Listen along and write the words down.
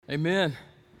Amen.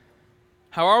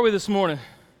 How are we this morning?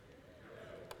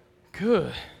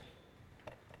 Good.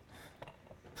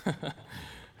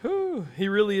 Whew, he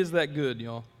really is that good,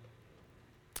 y'all.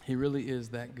 He really is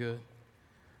that good.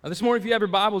 This morning, if you have your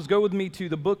Bibles, go with me to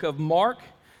the book of Mark,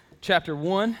 chapter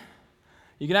 1.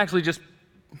 You can actually just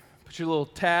put your little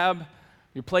tab,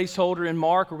 your placeholder in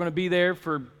Mark. We're going to be there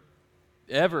for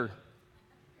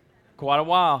quite a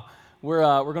while. We're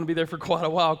going to be there for quite a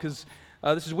while because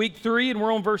this is week 3 and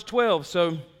we're on verse 12.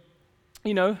 So,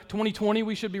 2020,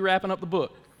 we should be wrapping up the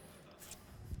book.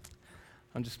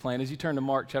 I'm just playing. As you turn to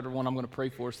Mark chapter 1, I'm going to pray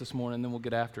for us this morning and then we'll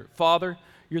get after it. Father,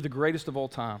 you're the greatest of all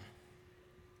time.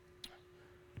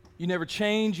 You never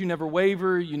change, you never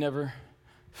waver, you never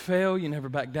fail, you never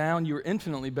back down. You are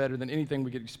infinitely better than anything we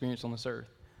could experience on this earth.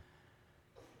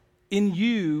 In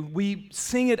you, we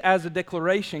sing it as a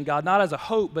declaration, God, not as a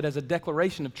hope, but as a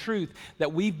declaration of truth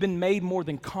that we've been made more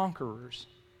than conquerors.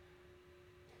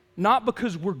 Not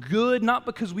because we're good, not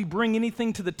because we bring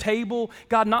anything to the table,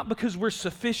 God, not because we're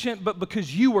sufficient, but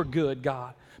because you are good,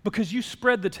 God, because you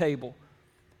spread the table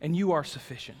and you are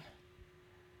sufficient.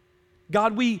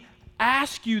 God, we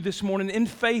ask you this morning in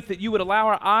faith that you would allow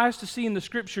our eyes to see in the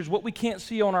Scriptures what we can't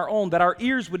see on our own, that our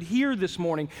ears would hear this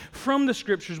morning from the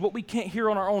Scriptures what we can't hear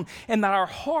on our own, and that our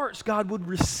hearts, God, would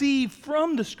receive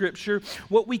from the Scripture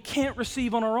what we can't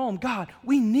receive on our own. God,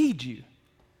 we need you.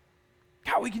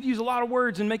 God, we could use a lot of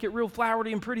words and make it real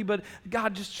flowery and pretty, but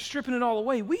God, just stripping it all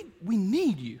away, we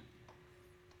need you.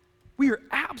 We are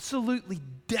absolutely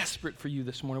desperate for you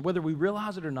this morning. Whether we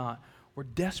realize it or not, we're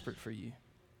desperate for you.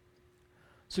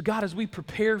 So God, as we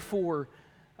prepare for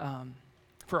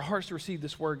our hearts to receive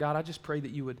this word, God, I just pray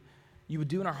that you would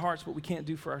do in our hearts what we can't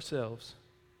do for ourselves.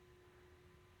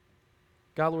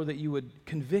 God, Lord, that you would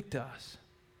convict us,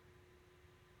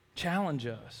 challenge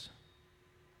us,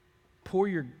 pour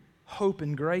your hope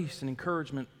and grace and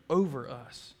encouragement over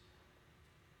us.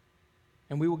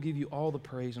 And we will give you all the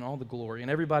praise and all the glory.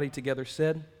 And everybody together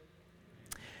said,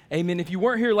 amen. If you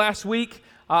weren't here last week,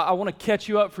 I want to catch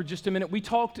you up for just a minute. We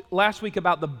talked last week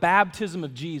about the baptism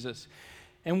of Jesus.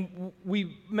 And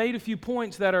we made a few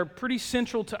points that are pretty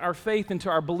central to our faith and to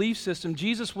our belief system.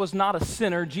 Jesus was not a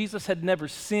sinner. Jesus had never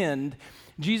sinned.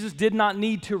 Jesus did not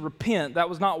need to repent. That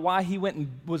was not why he went and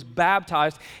was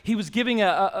baptized. He was giving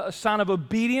a sign of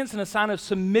obedience and a sign of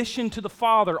submission to the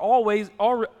Father,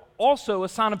 also a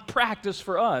sign of practice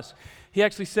for us. He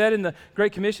actually said in the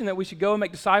Great Commission that we should go and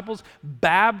make disciples,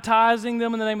 baptizing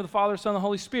them in the name of the Father, Son, and the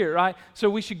Holy Spirit, right? So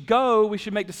we should go, we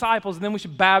should make disciples, and then we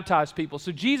should baptize people.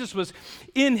 So Jesus was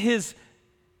in his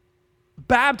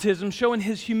baptism showing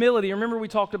his humility. Remember we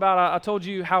talked about, I told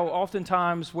you how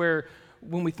oftentimes when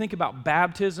we think about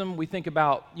baptism, we think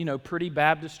about, pretty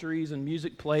baptistries and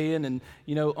music playing and,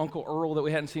 Uncle Earl that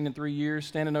we hadn't seen in 3 years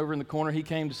standing over in the corner. He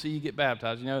came to see you get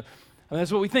baptized, And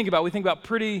that's what we think about. We think about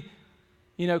pretty,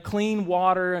 clean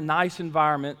water, a nice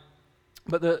environment.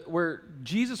 But where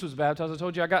Jesus was baptized, I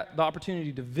told you I got the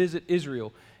opportunity to visit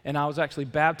Israel, and I was actually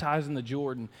baptized in the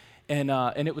Jordan, and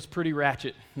it was pretty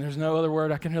ratchet. And there's no other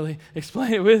word I can really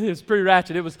explain it with. It was pretty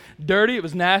ratchet. It was dirty. It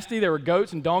was nasty. There were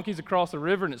goats and donkeys across the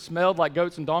river, and it smelled like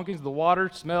goats and donkeys. The water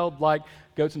smelled like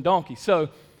goats and donkeys. So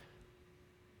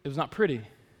it was not pretty.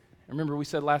 Remember we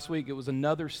said last week it was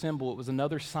another symbol. It was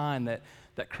another sign that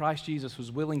Christ Jesus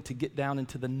was willing to get down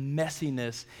into the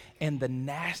messiness and the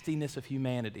nastiness of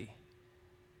humanity.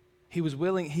 He was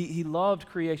willing, he loved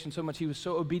creation so much, he was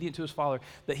so obedient to his Father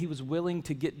that he was willing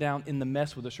to get down in the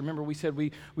mess with us. Remember we said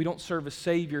we don't serve a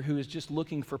Savior who is just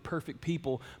looking for perfect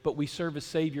people, but we serve a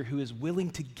Savior who is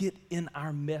willing to get in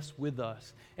our mess with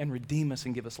us and redeem us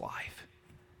and give us life.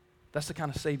 That's the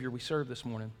kind of Savior we serve this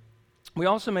morning. We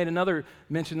also made another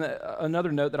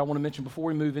note that I want to mention before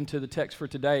we move into the text for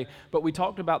today, but we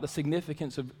talked about the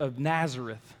significance of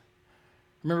Nazareth.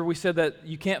 Remember we said that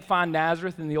you can't find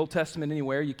Nazareth in the Old Testament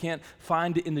anywhere. You can't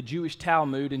find it in the Jewish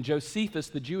Talmud. And Josephus,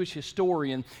 the Jewish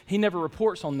historian, he never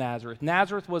reports on Nazareth.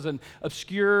 Nazareth was an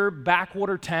obscure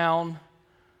backwater town.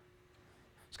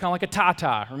 It's kind of like a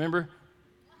Tata, remember?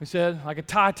 We said like a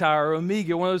Tata or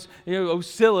Omega, one of those,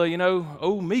 Oscilla,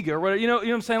 Omega or whatever, you know what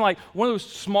I'm saying? Like one of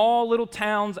those small little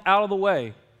towns out of the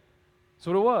way. That's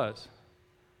what it was.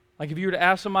 Like if you were to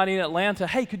ask somebody in Atlanta,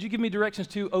 hey, could you give me directions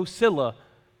to Oscilla?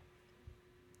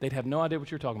 They'd have no idea what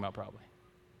you're talking about probably.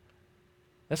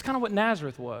 That's kind of what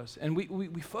Nazareth was. And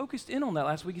we focused in on that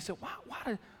last week. He said,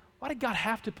 why did God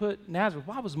have to put Nazareth?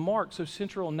 Why was Mark so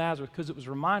central in Nazareth? Because it was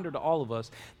a reminder to all of us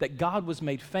that God was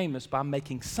made famous by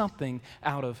making something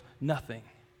out of nothing.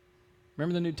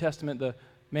 Remember the New Testament, the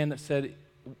man that said,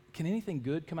 can anything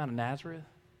good come out of Nazareth?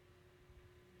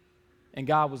 And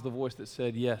God was the voice that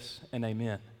said yes and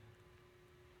amen.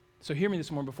 So hear me this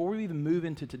morning. Before we even move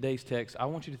into today's text, I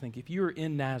want you to think, if you're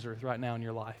in Nazareth right now in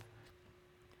your life,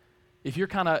 if you're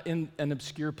kind of in an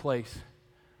obscure place,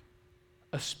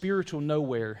 a spiritual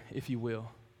nowhere, if you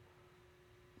will,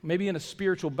 maybe in a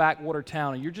spiritual backwater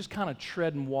town, and you're just kind of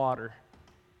treading water,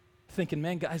 thinking,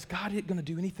 man, is God going to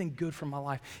do anything good for my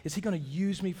life? Is he going to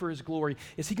use me for his glory?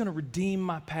 Is he going to redeem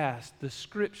my past? The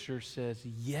scripture says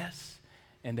yes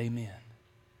and amen.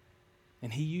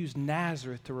 And he used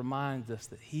Nazareth to remind us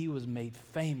that he was made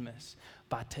famous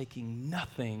by taking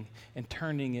nothing and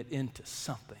turning it into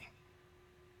something.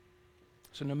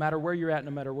 So no matter where you're at, no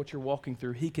matter what you're walking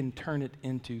through, he can turn it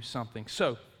into something.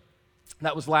 So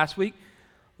that was last week.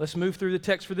 Let's move through the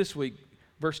text for this week.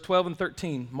 Verse 12 and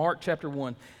 13, Mark chapter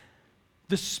 1.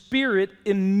 The Spirit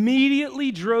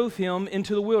immediately drove him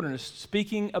into the wilderness,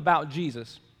 speaking about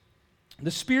Jesus. The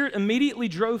Spirit immediately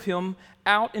drove him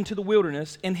out into the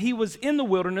wilderness, and he was in the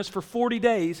wilderness for 40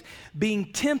 days,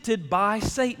 being tempted by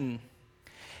Satan.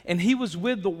 And he was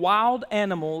with the wild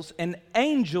animals, and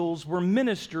angels were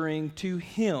ministering to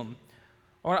him.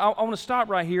 I want to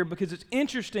stop right here because it's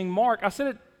interesting. Mark, I said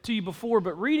it to you before,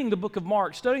 but reading the book of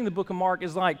Mark, studying the book of Mark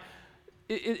is like,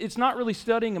 it's not really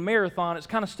studying a marathon, it's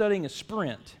kind of studying a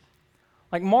sprint.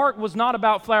 Like Mark was not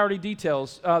about flowery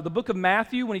details. The book of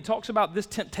Matthew, when he talks about this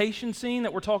temptation scene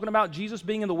that we're talking about, Jesus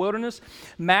being in the wilderness,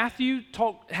 Matthew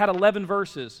had 11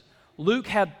 verses. Luke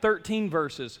had 13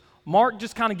 verses. Mark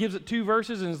just kind of gives it 2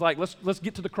 verses and is like, let's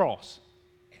get to the cross.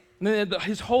 And then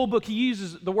his whole book, he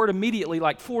uses the word immediately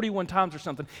like 41 times or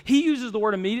something. He uses the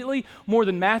word immediately more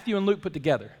than Matthew and Luke put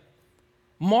together.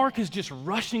 Mark is just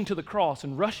rushing to the cross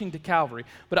and rushing to Calvary,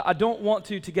 but I don't want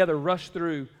to together rush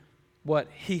through what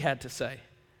he had to say.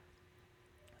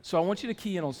 So I want you to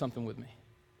key in on something with me.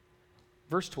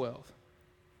 Verse 12.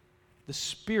 The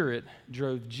Spirit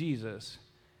drove Jesus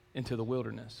into the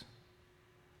wilderness.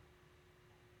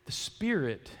 The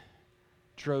Spirit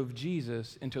drove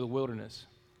Jesus into the wilderness.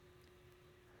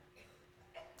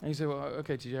 And you say, well,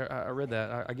 okay, TJ, I read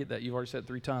that. I get that. You've already said it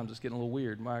 3 times. It's getting a little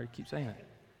weird. Why do you keep saying it?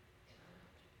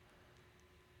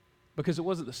 Because it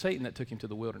wasn't the Satan that took him to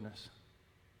the wilderness.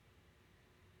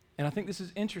 And I think this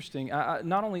is interesting.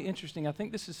 Not only interesting, I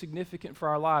think this is significant for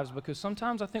our lives because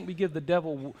sometimes I think we give the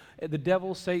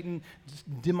devil, Satan,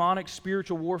 demonic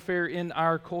spiritual warfare in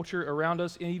our culture around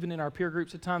us, and even in our peer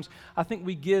groups at times. I think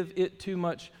we give it too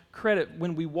much credit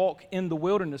when we walk in the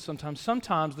wilderness sometimes.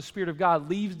 Sometimes the Spirit of God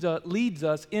leads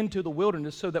us into the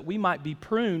wilderness so that we might be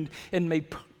pruned and made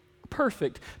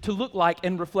perfect to look like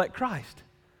and reflect Christ.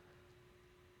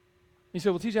 You say,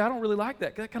 well, TJ, I don't really like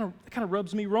that. That kind of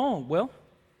rubs me wrong. Well,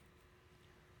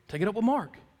 take it up with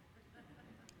Mark.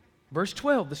 Verse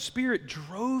 12, the Spirit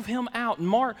drove him out. And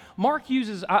Mark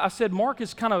uses, I said Mark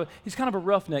is he's kind of a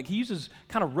roughneck. He uses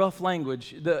kind of rough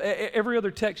language. Every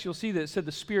other text you'll see that it said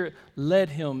the Spirit led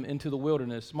him into the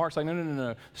wilderness. Mark's like, no.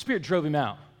 The Spirit drove him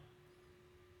out.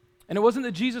 And it wasn't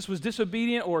that Jesus was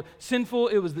disobedient or sinful.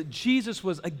 It was that Jesus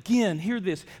was, again, hear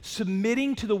this,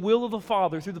 submitting to the will of the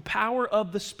Father through the power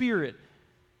of the Spirit.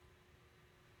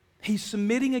 He's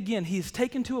submitting again. He is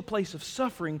taken to a place of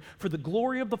suffering for the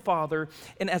glory of the Father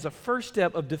and as a first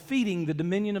step of defeating the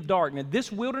dominion of darkness. This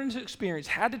wilderness experience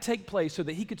had to take place so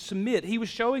that he could submit. He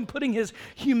was putting his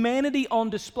humanity on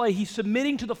display. He's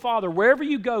submitting to the Father. Wherever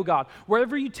you go, God,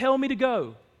 wherever you tell me to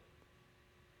go.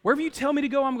 Wherever you tell me to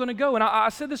go, I'm going to go. And I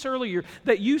said this earlier,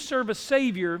 that you serve a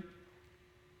Savior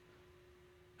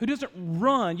who doesn't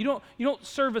run. You don't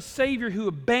serve a Savior who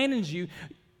abandons you.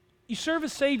 You serve a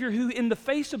Savior who, in the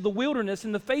face of the wilderness,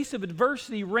 in the face of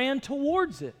adversity, ran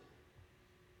towards it.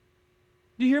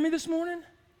 Do you hear me this morning?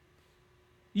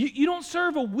 You don't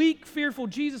serve a weak, fearful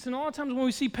Jesus. And a lot of times when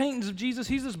we see paintings of Jesus,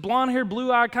 he's this blonde-haired,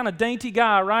 blue-eyed, kind of dainty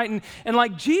guy, right? And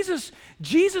like Jesus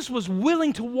was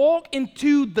willing to walk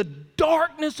into the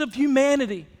darkness of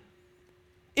humanity,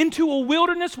 into a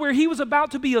wilderness where he was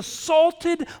about to be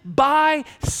assaulted by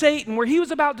Satan, where he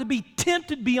was about to be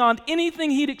tempted beyond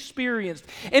anything he'd experienced.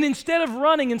 And instead of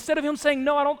running, instead of him saying,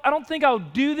 no, I don't think I'll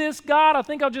do this, God, I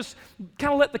think I'll just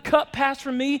kind of let the cup pass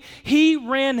from me, he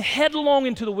ran headlong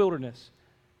into the wilderness.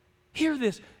 Hear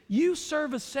this. You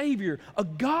serve a Savior. A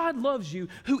God loves you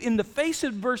who in the face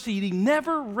of adversity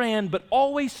never ran but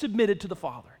always submitted to the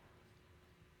Father.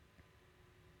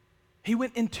 He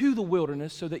went into the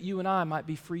wilderness so that you and I might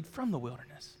be freed from the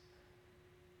wilderness.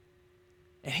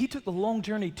 And he took the long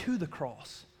journey to the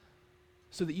cross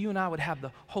so that you and I would have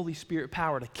the Holy Spirit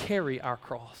power to carry our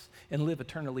cross and live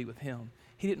eternally with him.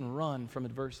 He didn't run from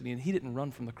adversity and he didn't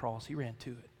run from the cross. He ran to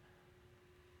it.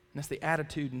 And that's the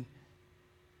attitude and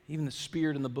even the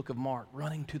spirit in the book of Mark,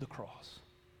 running to the cross.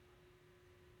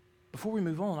 Before we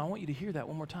move on, I want you to hear that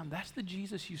one more time. That's the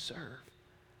Jesus you serve.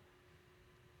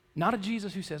 Not a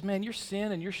Jesus who says, man, your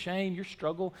sin and your shame, your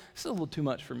struggle, this is a little too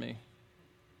much for me.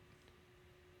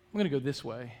 I'm going to go this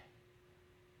way.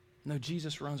 No,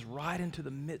 Jesus runs right into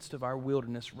the midst of our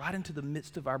wilderness, right into the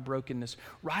midst of our brokenness,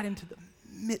 right into the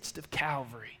midst of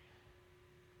Calvary.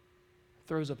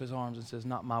 Throws up his arms and says,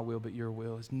 not my will, but your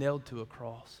will. Is nailed to a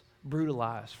cross,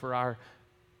 brutalized for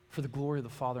the glory of the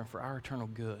Father and for our eternal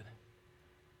good.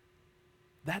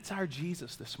 That's our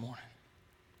Jesus this morning.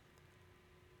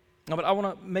 Now, but I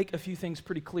want to make a few things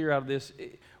pretty clear out of this.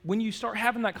 When you start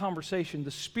having that conversation,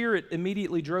 the Spirit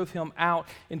immediately drove him out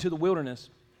into the wilderness.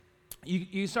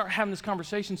 You start having this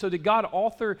conversation. So did God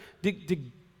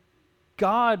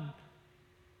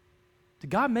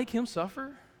make him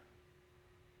suffer?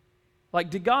 Like,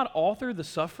 did God author the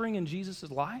suffering in Jesus'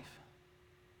 life?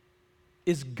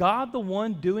 Is God the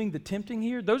one doing the tempting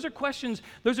here? Those are questions,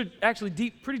 those are actually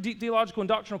pretty deep theological and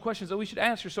doctrinal questions that we should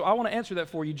answer, so I want to answer that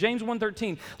for you. James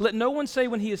 1:13, let no one say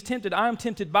when he is tempted, I am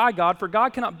tempted by God, for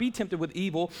God cannot be tempted with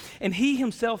evil, and he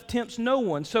himself tempts no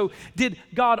one. So did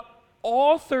God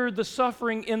author the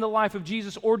suffering in the life of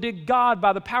Jesus, or did God,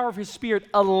 by the power of his Spirit,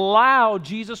 allow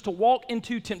Jesus to walk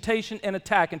into temptation and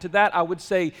attack? And to that I would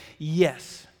say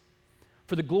yes.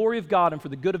 For the glory of God and for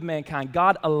the good of mankind,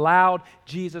 God allowed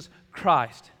Jesus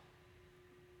Christ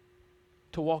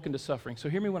to walk into suffering. So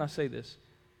hear me when I say this.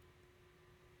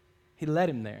 He led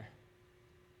him there.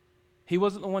 He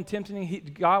wasn't the one tempting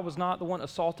him. God was not the one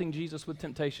assaulting Jesus with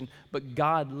temptation, but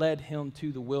God led him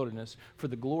to the wilderness for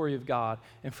the glory of God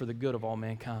and for the good of all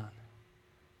mankind.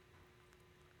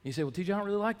 You say, well, TJ, I don't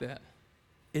really like that.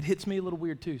 It hits me a little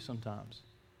weird too sometimes.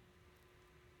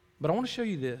 But I want to show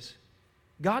you this.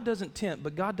 God doesn't tempt,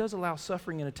 but God does allow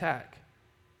suffering and attack.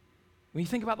 When you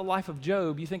think about the life of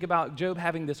Job, you think about Job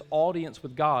having this audience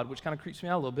with God, which kind of creeps me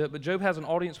out a little bit, but Job has an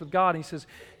audience with God, and he says,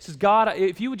 God,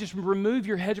 if you would just remove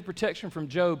your hedge of protection from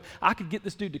Job, I could get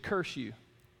this dude to curse you.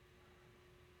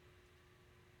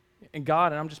 And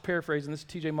God, and I'm just paraphrasing, this is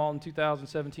T.J. Malton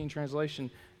 2017 translation,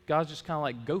 God's just kind of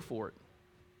like, go for it.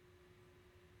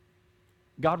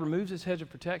 God removes his hedge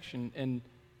of protection, and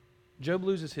Job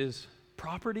loses his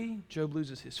property, Job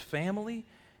loses his family,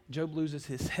 Job loses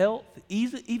his health,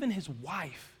 even his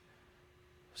wife,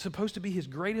 supposed to be his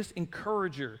greatest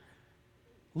encourager,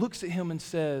 looks at him and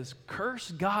says,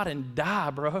 curse God and die,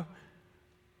 bro.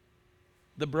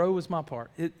 The bro was my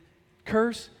part.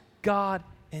 Curse God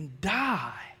and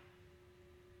die.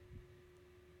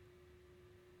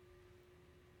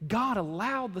 God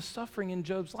allowed the suffering in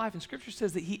Job's life, and Scripture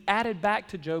says that he added back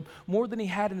to Job more than he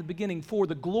had in the beginning. For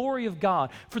the glory of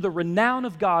God, for the renown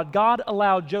of God, God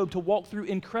allowed Job to walk through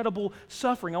incredible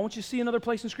suffering. I want you to see another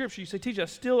place in Scripture. You say,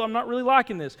 TJ, I'm not really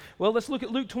liking this. Well, let's look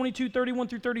at Luke 22:31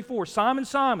 through 34. Simon,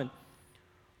 Simon,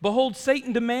 behold,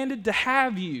 Satan demanded to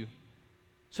have you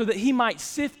so that he might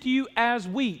sift you as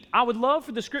wheat. I would love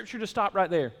for the Scripture to stop right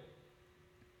there,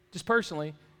 just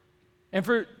personally, and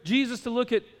for Jesus to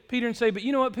look at Peter and say, but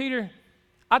you know what, Peter?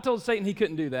 I told Satan he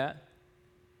couldn't do that.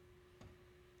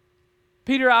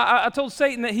 Peter, I told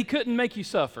Satan that he couldn't make you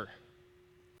suffer.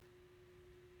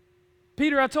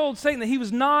 Peter, I told Satan that he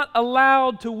was not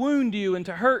allowed to wound you and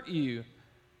to hurt you.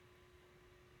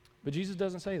 But Jesus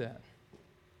doesn't say that.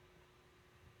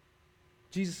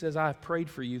 Jesus says, I have prayed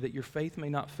for you that your faith may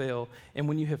not fail, and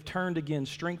when you have turned again,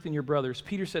 strengthen your brothers.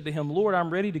 Peter said to him, Lord, I'm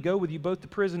ready to go with you both to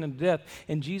prison and to death.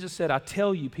 And Jesus said, I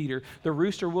tell you, Peter, the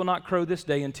rooster will not crow this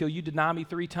day until you deny me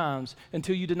 3 times,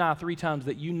 until you deny 3 times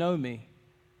that you know me.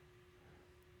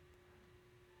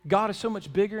 God is so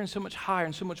much bigger and so much higher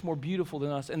and so much more beautiful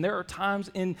than us. And there are times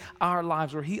in our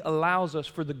lives where he allows us,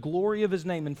 for the glory of his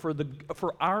name and for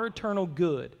our eternal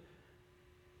good,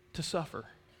 to suffer.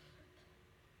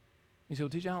 You say, well,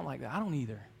 TJ, I don't like that. I don't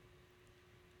either.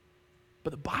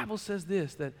 But the Bible says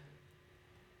this, that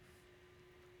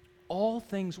all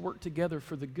things work together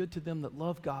for the good to them that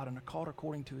love God and are called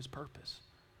according to his purpose.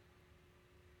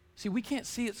 See, we can't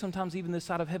see it sometimes even this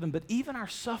side of heaven, but even our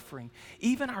suffering,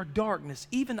 even our darkness,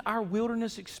 even our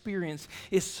wilderness experience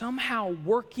is somehow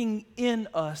working in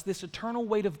us this eternal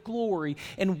weight of glory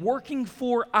and working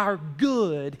for our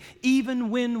good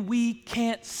even when we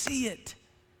can't see it.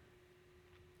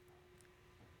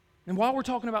 And while we're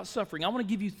talking about suffering, I want to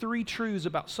give you 3 truths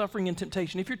about suffering and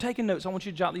temptation. If you're taking notes, I want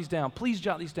you to jot these down. Please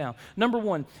jot these down. Number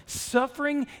 1,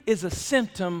 suffering is a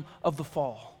symptom of the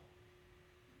fall.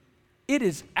 It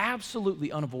is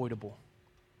absolutely unavoidable.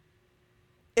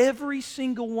 Every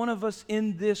single one of us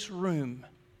in this room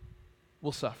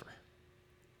will suffer.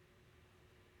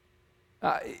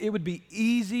 It would be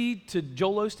easy to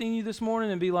Joel Osteen you this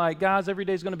morning and be like, guys, every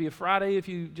day is going to be a Friday if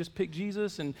you just pick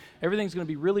Jesus, and everything's going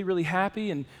to be really, really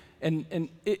happy. And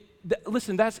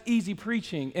listen, that's easy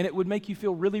preaching, and it would make you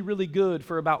feel really, really good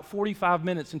for about 45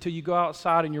 minutes until you go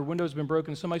outside and your window's been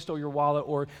broken, somebody stole your wallet,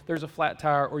 or there's a flat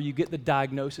tire, or you get the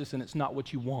diagnosis and it's not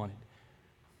what you wanted.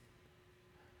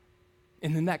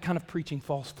 And then that kind of preaching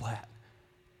falls flat.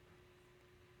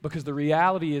 Because the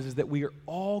reality is that we are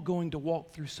all going to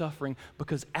walk through suffering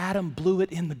because Adam blew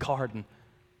it in the garden.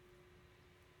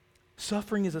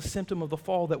 Suffering is a symptom of the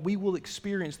fall that we will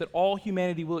experience, that all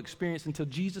humanity will experience until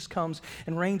Jesus comes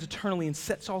and reigns eternally and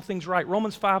sets all things right.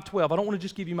 Romans 5:12. I don't want to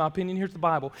just give you my opinion. Here's the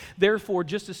Bible. Therefore,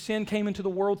 just as sin came into the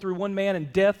world through one man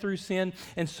and death through sin,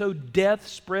 and so death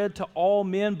spread to all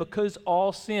men because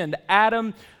all sinned.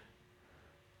 Adam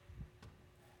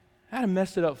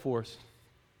messed it up for us.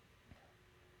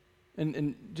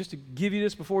 And just to give you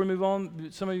this before we move on,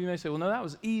 some of you may say, well, no, that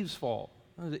was Eve's fault.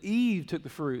 Eve took the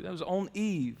fruit. That was on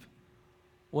Eve.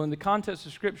 Well, in the context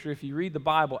of Scripture, if you read the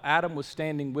Bible, Adam was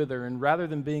standing with her, and rather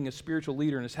than being a spiritual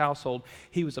leader in his household,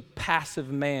 he was a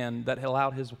passive man that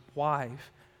allowed his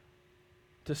wife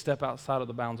to step outside of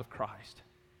the bounds of Christ.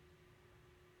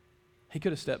 He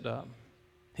could have stepped up.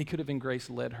 He could have in grace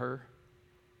led her.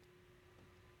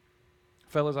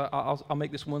 Fellas, I'll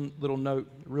make this one little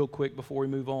note real quick before we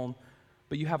move on.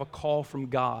 But you have a call from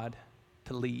God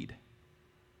to lead.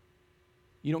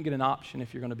 You don't get an option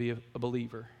if you're going to be a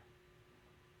believer.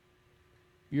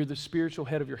 You're the spiritual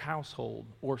head of your household,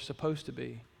 or supposed to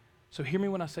be. So hear me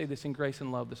when I say this in grace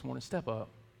and love this morning. Step up.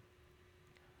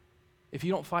 If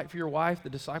you don't fight for your wife, the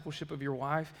discipleship of your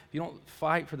wife, if you don't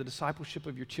fight for the discipleship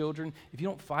of your children, if you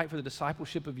don't fight for the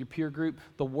discipleship of your peer group,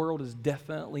 the world is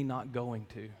definitely not going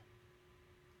to.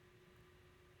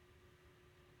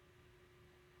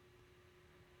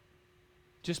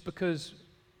 Just because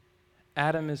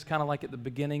Adam is kind of like at the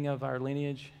beginning of our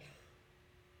lineage,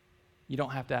 you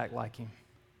don't have to act like him.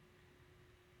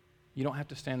 You don't have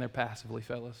to stand there passively,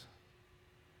 fellas.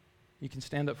 You can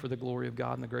stand up for the glory of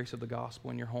God and the grace of the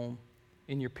gospel in your home,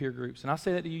 in your peer groups. And I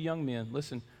say that to you young men.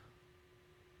 Listen,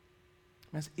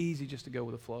 it's easy just to go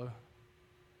with the flow.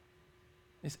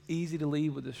 It's easy to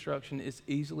lead with destruction. It's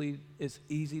easy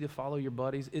to follow your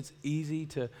buddies. It's easy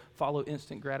to follow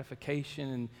instant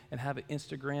gratification and have an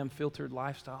Instagram filtered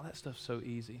lifestyle. That stuff's so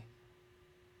easy.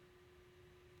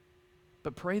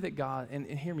 But pray that God, and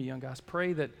hear me young guys,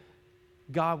 pray that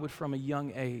God would from a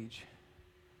young age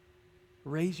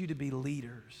raise you to be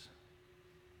leaders.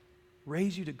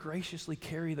 Raise you to graciously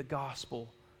carry the gospel.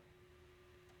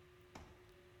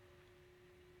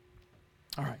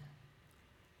 All right.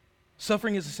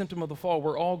 Suffering is a symptom of the fall.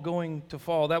 We're all going to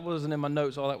fall. That wasn't in my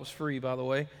notes. All that was free, by the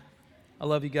way. I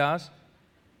love you guys.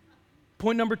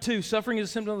 Point number 2, suffering is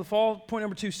a symptom of the fall. Point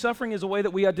number 2, suffering is a way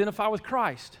that we identify with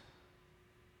Christ.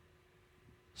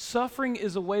 Suffering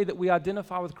is a way that we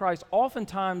identify with Christ.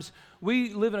 Oftentimes,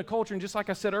 we live in a culture, and just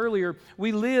like I said earlier,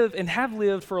 we live and have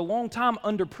lived for a long time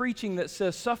under preaching that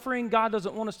says suffering, God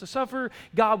doesn't want us to suffer,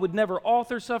 God would never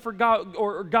author suffer, God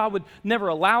would never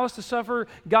allow us to suffer,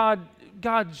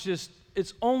 God's just,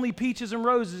 it's only peaches and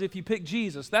roses if you pick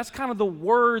Jesus. That's kind of the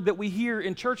word that we hear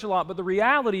in church a lot, but the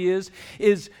reality is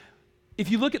if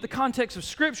you look at the context of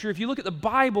Scripture, if you look at the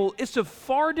Bible, it's a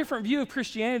far different view of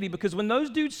Christianity, because when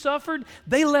those dudes suffered,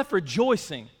 they left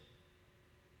rejoicing.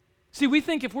 See, we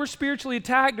think if we're spiritually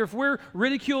attacked or if we're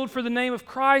ridiculed for the name of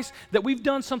Christ, that we've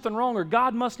done something wrong or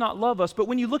God must not love us. But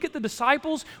when you look at the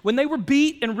disciples, when they were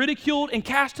beat and ridiculed and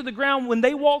cast to the ground, when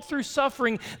they walked through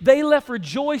suffering, they left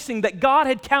rejoicing that God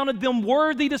had counted them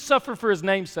worthy to suffer for His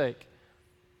name's sake.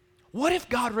 What if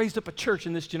God raised up a church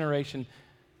in this generation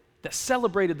that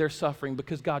celebrated their suffering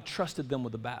because God trusted them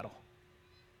with the battle?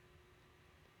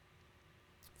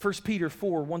 1 Peter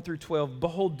 4, 1 through 12,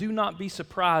 behold, do not be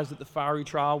surprised at the fiery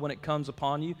trial when it comes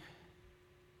upon you. I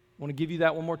want to give you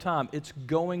that one more time. It's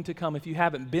going to come. If you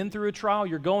haven't been through a trial,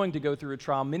 you're going to go through a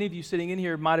trial. Many of you sitting in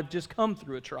here might have just come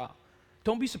through a trial.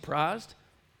 Don't be surprised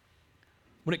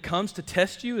when it comes to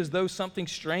test you as though something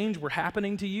strange were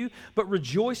happening to you, but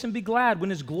rejoice and be glad when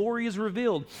His glory is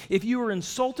revealed. If you are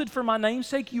insulted for my name's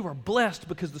sake, you are blessed,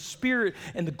 because the Spirit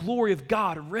and the glory of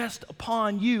God rest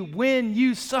upon you. When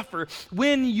you suffer,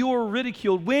 when you're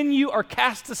ridiculed, when you are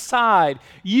cast aside,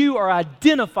 you are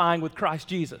identifying with Christ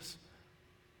Jesus.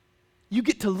 You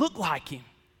get to look like Him.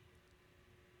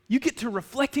 You get to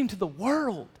reflect Him to the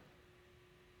world.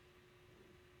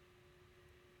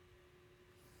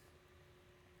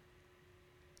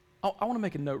 I want to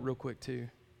make a note real quick too,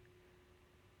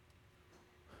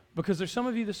 because there's some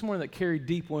of you this morning that carry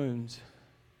deep wounds.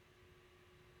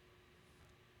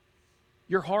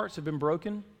 Your hearts have been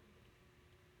broken.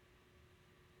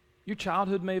 Your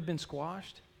childhood may have been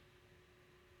squashed.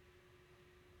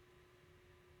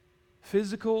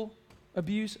 Physical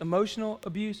abuse, emotional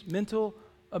abuse, mental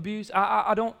abuse.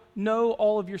 I don't know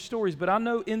all of your stories, but I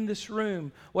know in this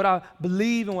room what I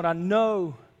believe and what I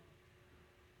know,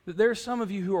 that there are some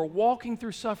of you who are walking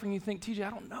through suffering. You think, TJ, I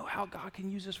don't know how God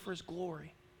can use this for His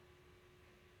glory.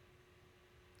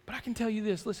 But I can tell you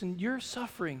this, listen, your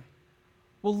suffering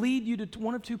will lead you to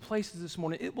one of two places this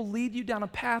morning. It will lead you down a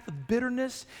path of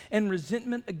bitterness and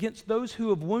resentment against those who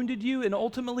have wounded you and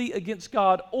ultimately against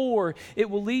God, or it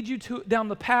will lead you down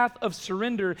the path of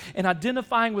surrender and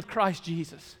identifying with Christ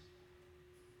Jesus.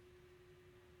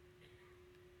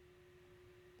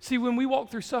 See, when we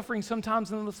walk through suffering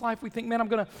sometimes in this life, we think, man, I'm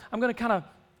gonna kind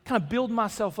of build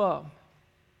myself up.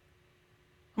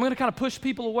 I'm going to kind of push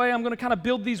people away. I'm going to kind of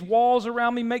build these walls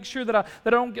around me, make sure that I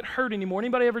don't get hurt anymore.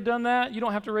 Anybody ever done that? You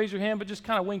don't have to raise your hand, but just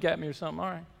kind of wink at me or something. All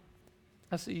right.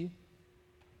 I see you.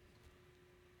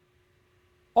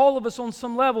 All of us on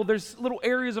some level, there's little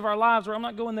areas of our lives where I'm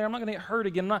not going there. I'm not going to get hurt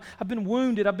again. I've been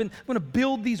wounded. I'm going to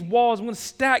build these walls. I'm going to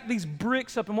stack these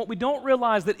bricks up. And what we don't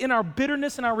realize that in our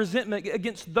bitterness and our resentment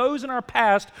against those in our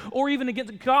past, or even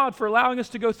against God for allowing us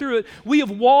to go through it, we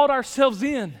have walled ourselves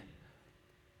in.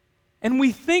 And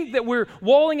we think that we're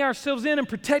walling ourselves in and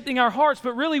protecting our hearts,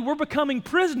 but really we're becoming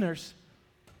prisoners.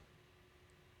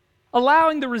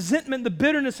 Allowing the resentment, the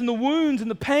bitterness, and the wounds and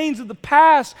the pains of the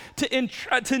past to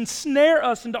ensnare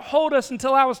us and to hold us and to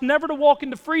allow us never to walk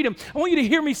into freedom. I want you to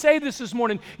hear me say this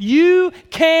morning. You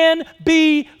can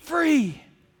be free.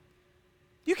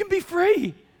 You can be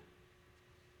free.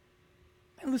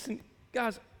 And listen,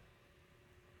 guys,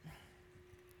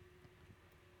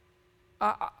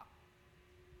 I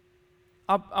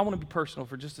want to be personal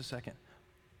for just a second.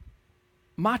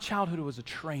 My childhood was a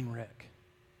train wreck.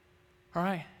 All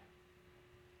right?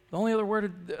 The only other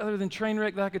word other than train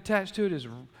wreck that I could attach to it is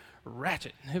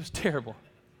ratchet. It was terrible.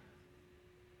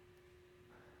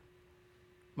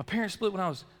 My parents split when I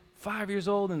was 5 years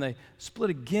old, and they split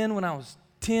again when I was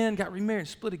 10, got remarried and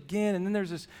split again. And then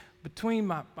there's this, between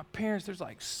my parents, there's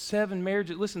like 7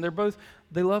 marriages. Listen,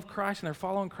 they love Christ and they're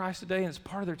following Christ today, and it's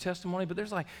part of their testimony, but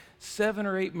there's like 7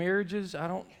 or 8 marriages. I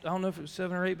don't know if it was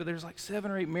 7 or 8, but there's like 7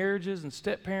 or 8 marriages and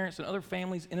step parents and other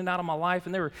families in and out of my life,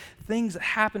 and there were things that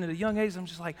happened at a young age. I'm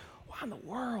just like, why in the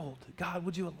world, God,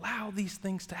 would you allow these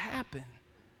things to happen?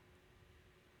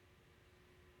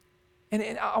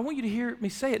 And I want you to hear me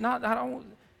say it.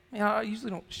 I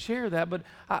usually don't share that, but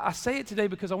I say it today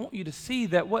because I want you to see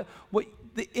that what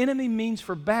the enemy means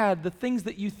for bad, the things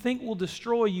that you think will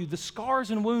destroy you, the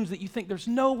scars and wounds that you think there's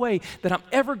no way that I'm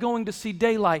ever going to see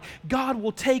daylight, God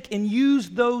will take and use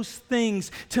those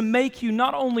things to make you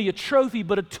not only a trophy,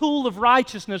 but a tool of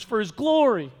righteousness for His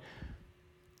glory.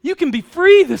 You can be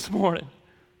free this morning.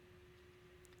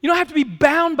 You don't have to be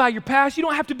bound by your past. You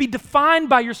don't have to be defined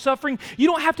by your suffering. You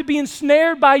don't have to be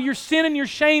ensnared by your sin and your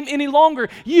shame any longer.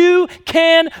 You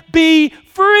can be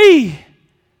free.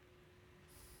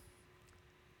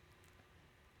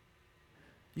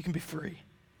 You can be free.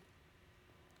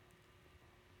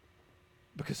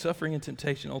 Because suffering and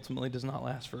temptation ultimately does not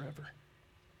last forever.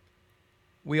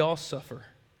 We all suffer.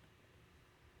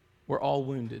 We're all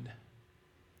wounded.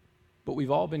 But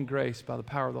we've all been graced by the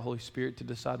power of the Holy Spirit to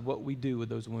decide what we do with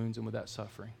those wounds and with that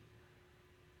suffering.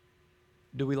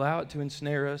 Do we allow it to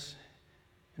ensnare us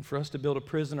and for us to build a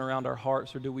prison around our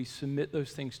hearts, or do we submit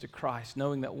those things to Christ,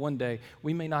 knowing that one day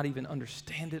we may not even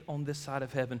understand it on this side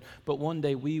of heaven, but one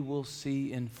day we will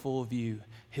see in full view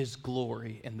His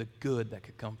glory and the good that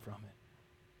could come from it?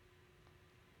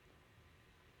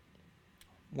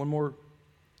 One more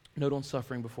note on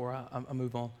suffering before I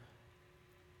move on.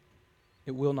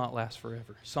 It will not last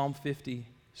forever. Psalm 30,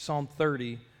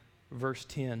 verse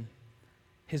 10.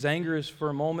 His anger is for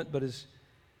a moment, but His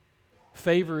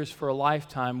favor is for a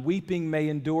lifetime. Weeping may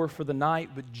endure for the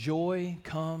night, but joy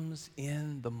comes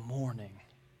in the morning.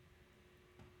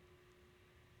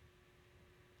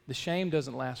 The shame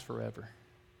doesn't last forever.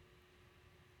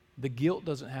 The guilt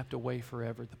doesn't have to weigh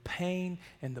forever. The pain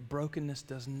and the brokenness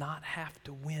does not have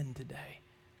to win today.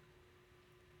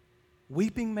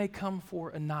 Weeping may come for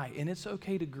a night, and it's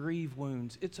okay to grieve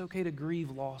wounds. It's okay to grieve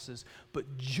losses,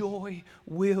 but joy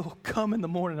will come in the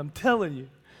morning. I'm telling you.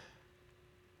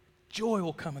 Joy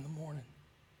will come in the morning.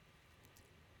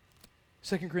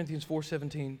 2 Corinthians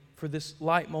 4:17, for this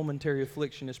light momentary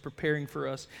affliction is preparing for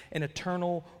us an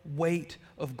eternal weight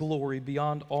of glory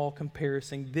beyond all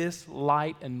comparison. This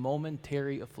light and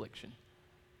momentary affliction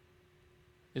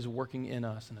is working in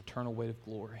us an eternal weight of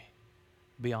glory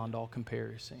beyond all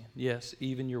comparison. Yes,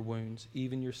 even your wounds,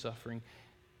 even your suffering,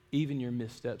 even your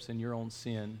missteps and your own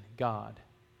sin, God,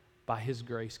 by His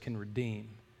grace, can redeem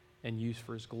and use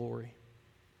for His glory.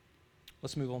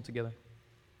 Let's move on together.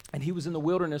 And he was in the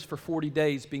wilderness for 40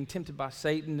 days being tempted by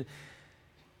Satan.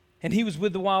 And he was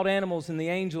with the wild animals, and the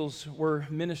angels were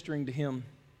ministering to him.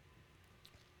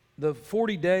 The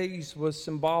 40 days was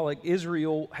symbolic.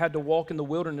 Israel had to walk in the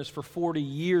wilderness for 40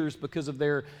 years because of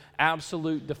their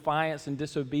absolute defiance and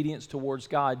disobedience towards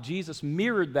God. Jesus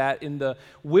mirrored that in the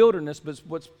wilderness, but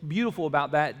what's beautiful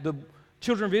about that, the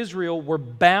children of Israel were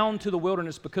bound to the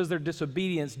wilderness because of their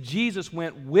disobedience. Jesus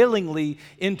went willingly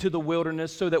into the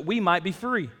wilderness so that we might be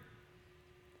free.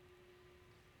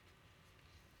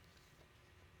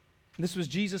 This was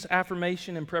Jesus'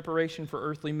 affirmation and preparation for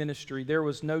earthly ministry. There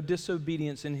was no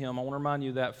disobedience in him. I want to remind you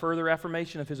of that. Further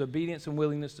affirmation of his obedience and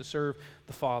willingness to serve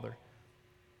the Father.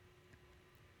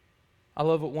 I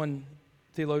love what one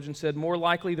theologian said. More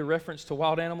likely, the reference to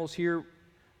wild animals here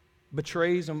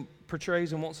portrays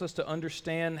and wants us to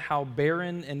understand how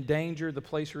barren and dangerous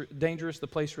the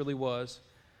place really was,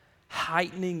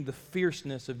 heightening the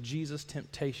fierceness of Jesus'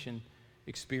 temptation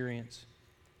experience.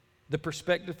 The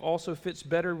perspective also fits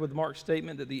better with Mark's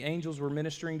statement that the angels were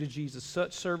ministering to Jesus.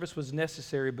 Such service was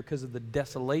necessary because of the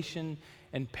desolation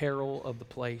and peril of the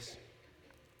place.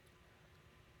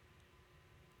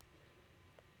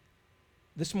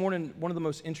 This morning, one of the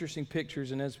most interesting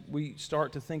pictures, and as we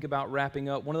start to think about wrapping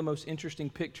up, one of the most interesting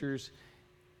pictures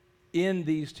in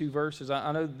these two verses,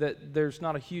 I know that there's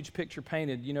not a huge picture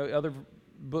painted. You know, other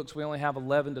books we only have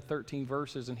 11 to 13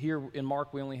 verses, and here in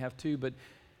Mark we only have 2, but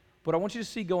what I want you to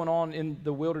see going on in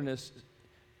the wilderness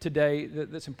today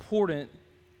that's important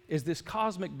is this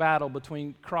cosmic battle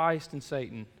between Christ and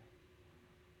Satan.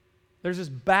 There's this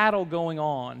battle going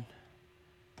on,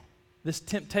 this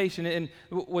temptation. And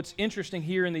what's interesting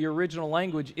here in the original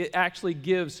language, it actually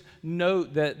gives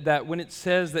note that when it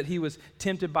says that he was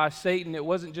tempted by Satan, it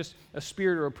wasn't just a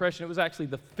spirit or oppression. It was actually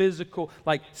the physical,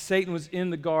 like Satan was in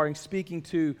the garden speaking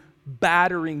to,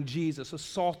 battering Jesus,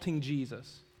 assaulting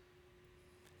Jesus.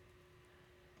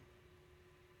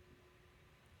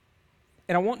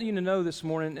 And I want you to know this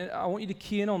morning, and I want you to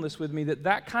key in on this with me,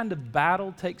 that kind of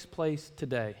battle takes place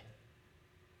today.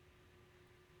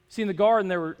 See, in the garden,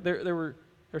 there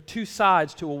were two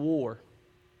sides to a war.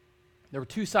 There were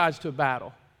two sides to a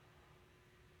battle.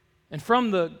 And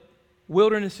from the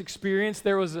wilderness experience,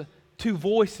 there was two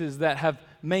voices that have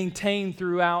maintained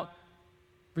throughout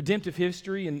redemptive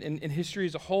history and history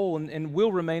as a whole, and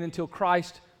will remain until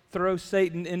Christ throws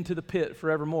Satan into the pit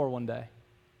forevermore one day.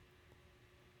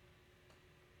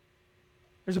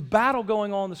 There's a battle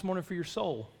going on this morning for your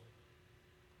soul.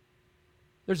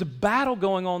 There's a battle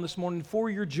going on this morning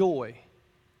for your joy.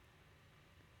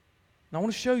 And I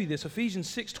want to show you this. Ephesians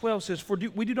 6:12 says, "For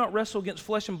we do not wrestle against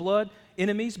flesh and blood,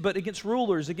 enemies, but against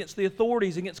rulers, against the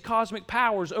authorities, against cosmic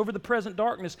powers over the present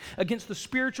darkness, against the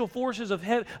spiritual forces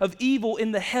of evil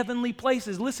in the heavenly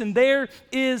places." Listen, there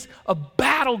is a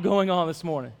battle going on this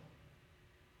morning.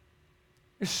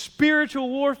 There's spiritual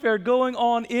warfare going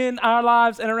on in our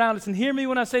lives and around us. And hear me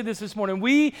when I say this morning.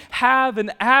 We have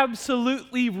an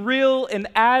absolutely real and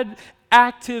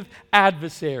active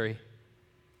adversary.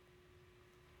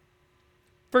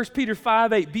 1 Peter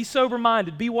 5:8, "Be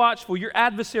sober-minded, be watchful. Your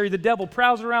adversary, the devil,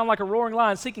 prowls around like a roaring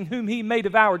lion, seeking whom he may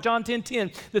devour." John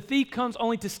 10:10, "The thief comes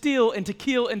only to steal and to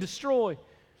kill and destroy."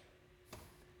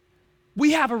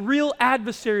 We have a real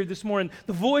adversary this morning.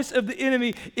 The voice of the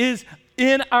enemy is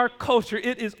in our culture.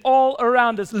 It is all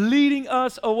around us, leading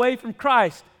us away from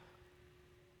Christ,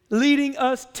 leading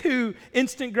us to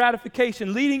instant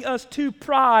gratification, leading us to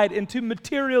pride and to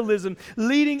materialism,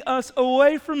 leading us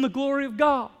away from the glory of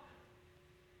God.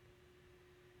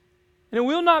 And it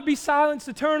will not be silenced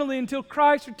eternally until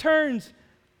Christ returns.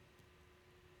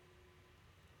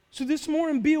 So this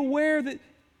morning, be aware that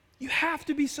you have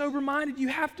to be sober-minded. You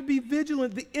have to be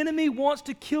vigilant. The enemy wants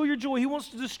to kill your joy. He wants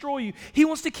to destroy you. He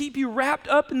wants to keep you wrapped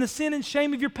up in the sin and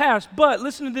shame of your past. But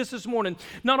listen to this morning.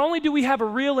 Not only do we have a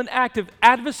real and active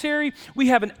adversary, we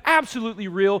have an absolutely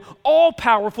real,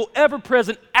 all-powerful,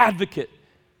 ever-present advocate.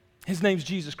 His name's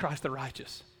Jesus Christ the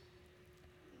righteous.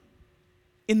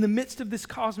 In the midst of this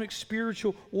cosmic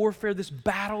spiritual warfare, this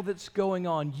battle that's going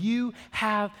on, you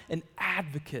have an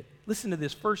advocate. Listen to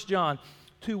this, 1 John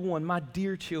 2:1, "My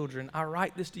dear children, I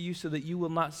write this to you so that you will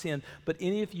not sin. But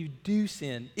if you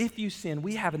sin,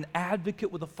 we have an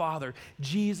advocate with the Father,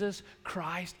 Jesus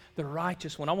Christ, the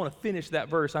righteous one." I want to finish that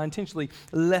verse. I intentionally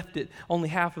left it, only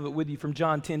half of it with you, from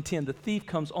John 10:10. "The thief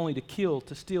comes only to kill,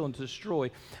 to steal, and to destroy.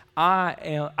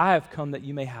 I have come that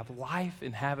you may have life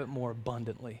and have it more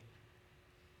abundantly."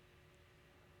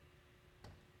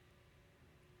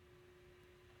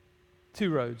 Two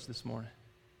roads this morning.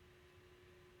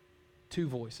 Two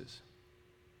voices.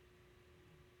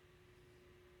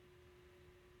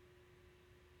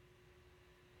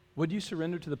 Would you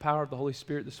surrender to the power of the Holy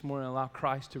Spirit this morning and allow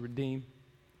Christ to redeem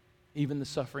even the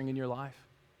suffering in your life?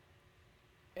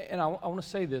 And I want to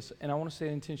say this, and I want to say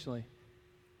it intentionally.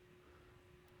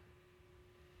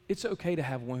 It's okay to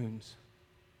have wounds.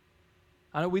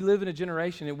 I know we live in a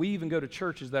generation, and we even go to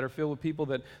churches that are filled with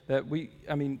people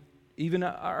even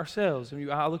ourselves.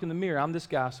 I look in the mirror, I'm this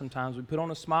guy sometimes. We put on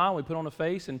a smile, we put on a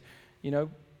face, and,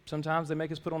 sometimes they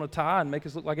make us put on a tie and make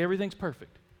us look like everything's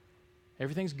perfect.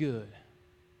 Everything's good.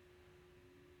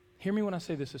 Hear me when I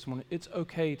say this morning. It's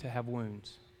okay to have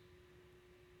wounds.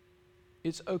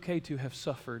 It's okay to have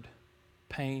suffered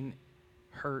pain,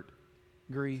 hurt,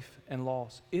 grief, and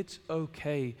loss. It's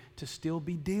okay to still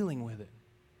be dealing with it.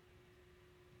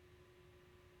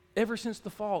 Ever since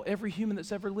the fall, every human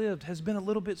that's ever lived has been a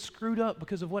little bit screwed up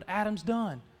because of what Adam's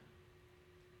done.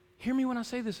 Hear me when I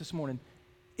say this morning.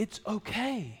 It's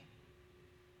okay.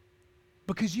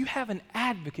 Because you have an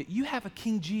advocate, you have a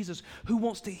King Jesus who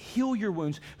wants to heal your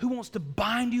wounds, who wants to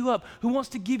bind you up, who wants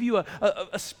to give you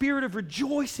a spirit of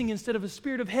rejoicing instead of a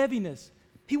spirit of heaviness.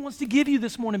 He wants to give you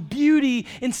this morning beauty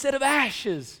instead of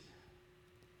ashes.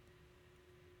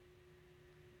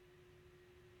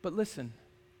 But listen,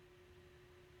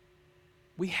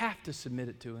 we have to submit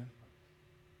it to Him.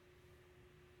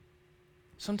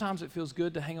 Sometimes it feels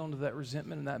good to hang on to that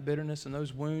resentment and that bitterness and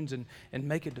those wounds and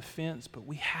make a defense, but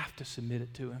we have to submit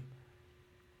it to Him.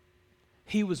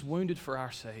 He was wounded for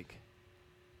our sake.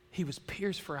 He was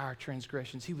pierced for our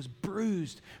transgressions. He was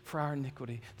bruised for our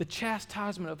iniquity. The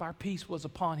chastisement of our peace was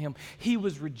upon Him. He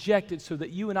was rejected so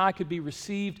that you and I could be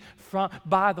received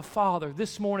by the Father.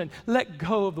 This morning, let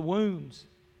go of the wounds.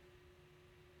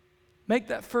 Make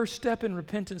that first step in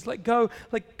repentance. Let go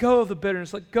of the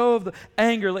bitterness. Let go of the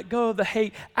anger. Let go of the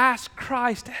hate. Ask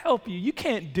Christ to help you. You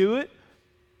can't do it.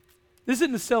 This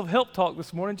isn't a self-help talk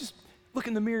this morning. Just look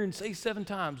in the mirror and say 7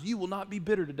 times, you will not be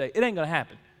bitter today. It ain't going to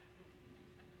happen.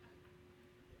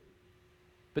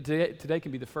 But today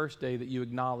can be the first day that you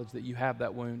acknowledge that you have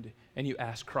that wound and you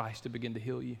ask Christ to begin to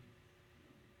heal you.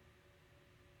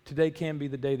 Today can be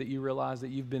the day that you realize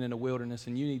that you've been in a wilderness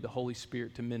and you need the Holy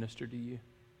Spirit to minister to you.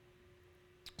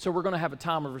 So we're going to have a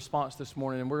time of response this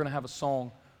morning, and we're going to have a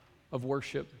song of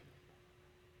worship.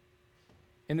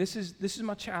 And this is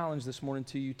my challenge this morning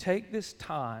to you. Take this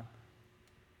time.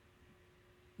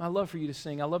 I love for you to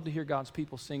sing. I love to hear God's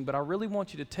people sing, but I really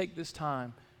want you to take this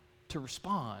time to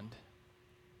respond.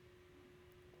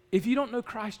 If you don't know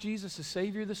Christ Jesus as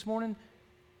Savior this morning,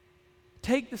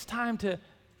 take this time to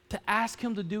ask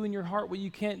Him to do in your heart what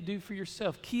you can't do for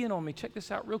yourself. Key in on me. Check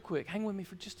this out real quick. Hang with me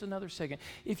for just another second.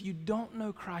 If you don't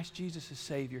know Christ Jesus as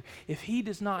Savior, if He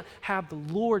does not have the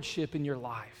lordship in your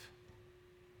life,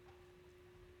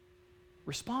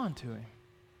 respond to Him.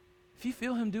 If you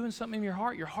feel Him doing something in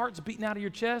your heart's beating out of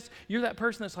your chest, you're that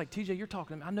person that's like, TJ, you're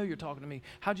talking to me. I know you're talking to me.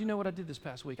 How'd you know what I did this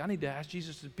past week? I need to ask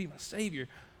Jesus to be my Savior.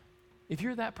 If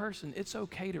you're that person, it's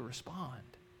okay to respond.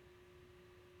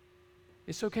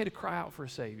 It's okay to cry out for a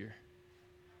Savior.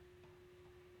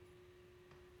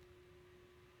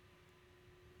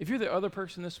 If you're the other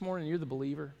person this morning, you're the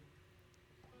believer,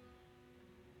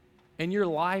 and your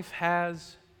life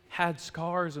has had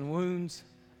scars and wounds,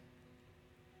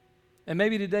 and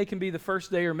maybe today can be the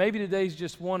first day, or maybe today's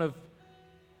just one of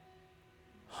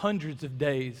hundreds of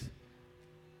days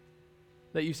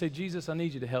that you say, Jesus, I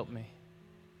need you to help me.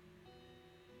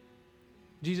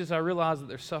 Jesus, I realize that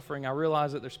there's suffering. I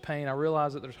realize that there's pain. I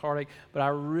realize that there's heartache, but I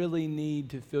really need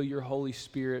to feel your Holy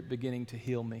Spirit beginning to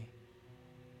heal me.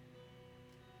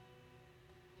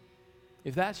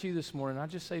 If that's you this morning, I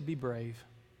just say be brave.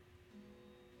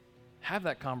 Have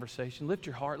that conversation. Lift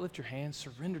your heart, lift your hands,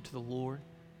 surrender to the Lord.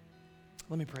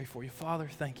 Let me pray for you. Father,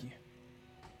 thank you.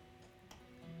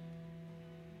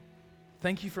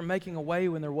 Thank you for making a way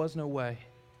when there was no way.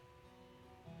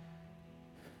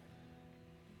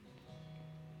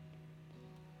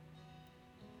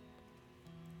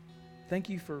 Thank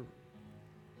you for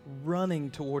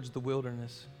running towards the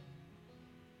wilderness,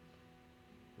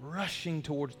 rushing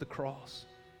towards the cross,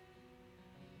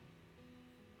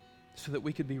 so that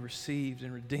we could be received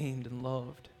and redeemed and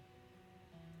loved.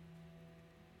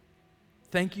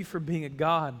 Thank you for being a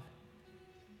God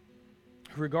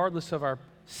who, regardless of our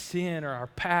sin or our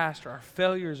past or our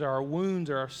failures or our wounds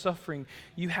or our suffering,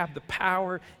 you have the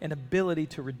power and ability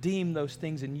to redeem those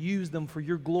things and use them for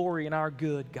your glory and our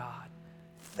good, God.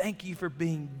 Thank you for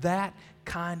being that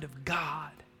kind of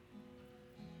God.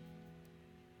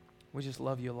 We just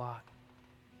love you a lot.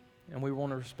 And we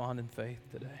want to respond in faith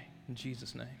today. In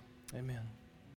Jesus' name, amen.